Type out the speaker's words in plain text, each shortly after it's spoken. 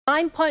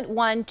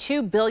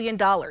$9.12 billion.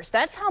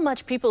 That's how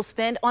much people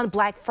spend on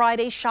Black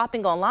Friday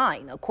shopping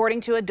online, according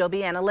to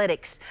Adobe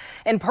Analytics.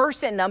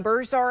 In-person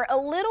numbers are a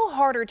little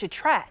harder to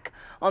track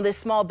on this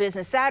Small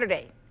Business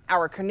Saturday.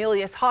 Our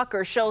Cornelius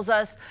Hawker shows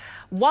us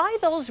why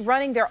those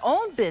running their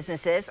own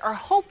businesses are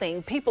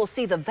hoping people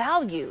see the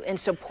value in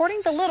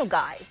supporting the little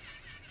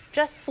guys,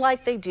 just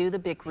like they do the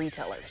big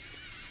retailers.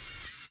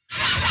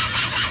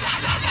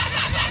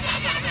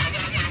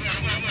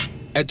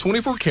 At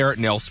 24 Karat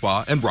Nail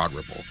Spa in Broad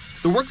Ripple,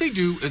 the work they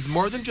do is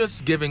more than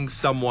just giving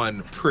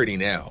someone pretty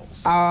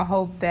nails. I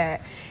hope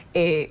that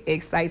it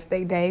excites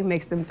their day,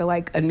 makes them feel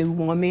like a new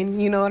woman,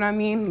 you know what I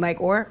mean? Like,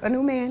 or a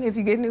new man if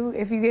you get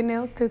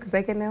nails too, because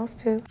they get nails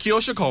too.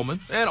 Kiosha Coleman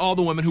and all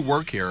the women who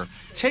work here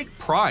take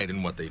pride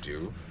in what they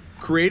do,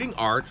 creating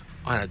art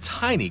on a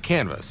tiny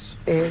canvas.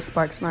 It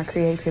sparks my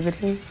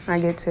creativity.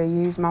 I get to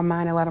use my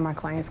mind. A lot of my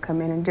clients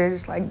come in and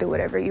just like do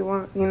whatever you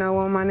want, you know,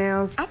 on my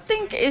nails. I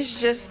think it's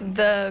just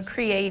the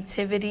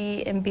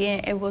creativity and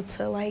being able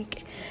to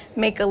like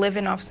make a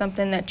living off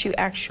something that you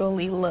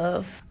actually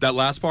love. That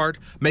last part,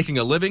 making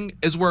a living,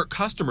 is where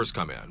customers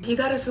come in. You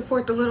gotta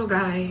support the little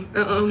guy.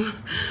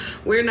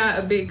 We're not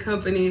a big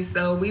company,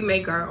 so we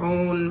make our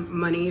own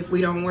money. If we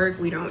don't work,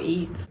 we don't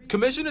eat.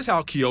 Commission is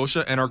how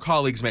Kiosha and her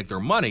colleagues make their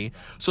money,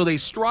 so they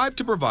strive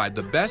to provide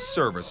the best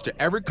service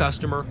to every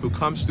customer who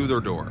comes through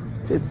their door.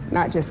 It's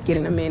not just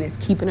getting them in, it's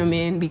keeping them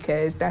in,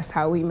 because that's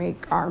how we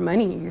make our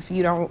money. If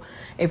we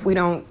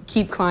don't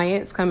keep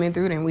clients coming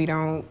through, then we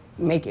don't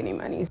make any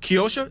money.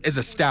 Kiosha is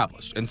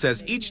established and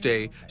says each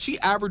day she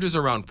averages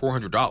around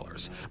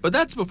 $400, but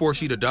that's before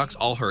she deducts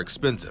all her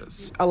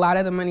expenses. A lot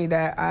of the money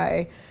that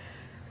I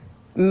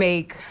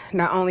make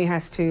not only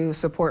has to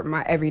support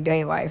my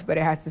everyday life, but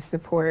it has to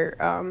support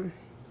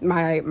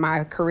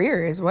my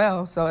career as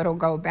well. So it'll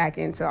go back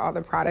into all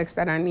the products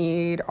that I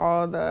need,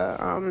 all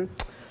the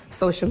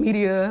social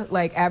media,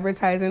 like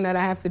advertising that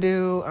I have to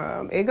do.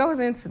 It goes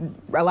into,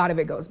 a lot of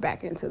it goes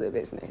back into the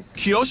business.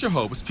 Kiosha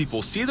hopes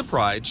people see the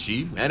pride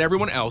she and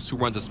everyone else who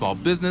runs a small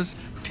business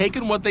take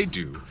in what they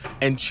do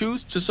and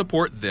choose to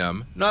support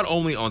them, not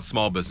only on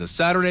Small Business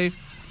Saturday,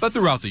 but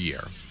throughout the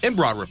year. In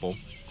Broad Ripple,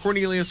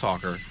 Cornelius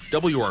Hawker,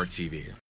 WRTV.